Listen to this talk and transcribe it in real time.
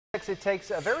next, it takes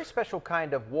a very special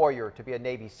kind of warrior to be a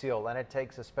Navy SEAL, and it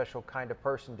takes a special kind of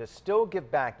person to still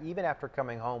give back even after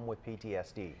coming home with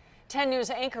PTSD. 10 News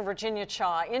anchor Virginia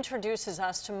Chaw introduces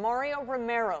us to Mario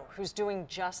Romero, who's doing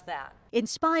just that.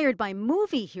 Inspired by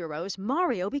movie heroes,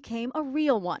 Mario became a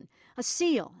real one, a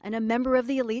SEAL and a member of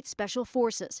the elite special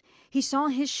forces. He saw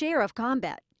his share of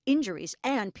combat, injuries,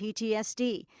 and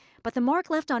PTSD. But the mark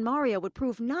left on Mario would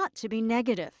prove not to be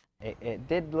negative. It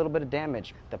did a little bit of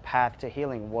damage. The path to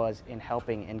healing was in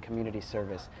helping in community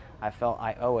service. I felt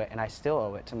I owe it, and I still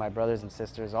owe it to my brothers and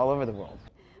sisters all over the world.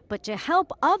 But to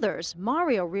help others,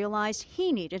 Mario realized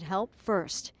he needed help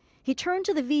first. He turned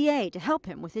to the VA to help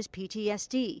him with his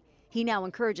PTSD. He now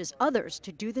encourages others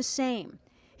to do the same.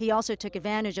 He also took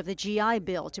advantage of the GI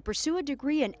Bill to pursue a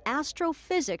degree in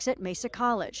astrophysics at Mesa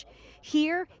College.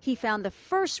 Here, he found the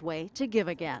first way to give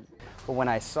again. But when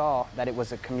I saw that it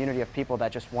was a community of people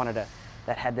that just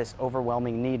that had this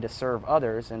overwhelming need to serve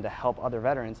others and to help other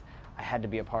veterans, I had to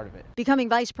be a part of it. Becoming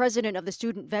vice president of the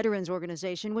Student Veterans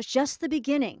Organization was just the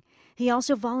beginning. He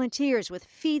also volunteers with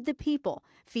Feed the People,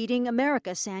 Feeding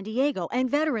America San Diego, and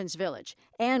Veterans Village,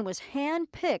 and was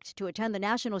hand-picked to attend the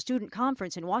National Student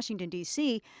Conference in Washington,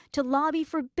 D.C. to lobby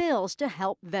for bills to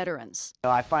help veterans.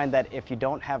 I find that if you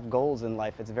don't have goals in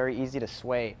life, it's very easy to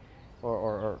sway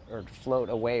or float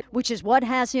away. Which is what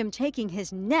has him taking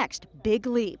his next big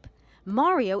leap.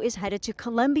 Mario is headed to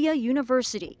Columbia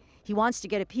University. He wants to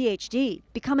get a PhD,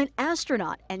 become an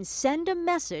astronaut, and send a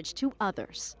message to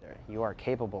others. You are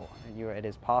capable, and it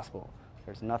is possible.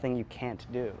 There's nothing you can't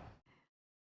do.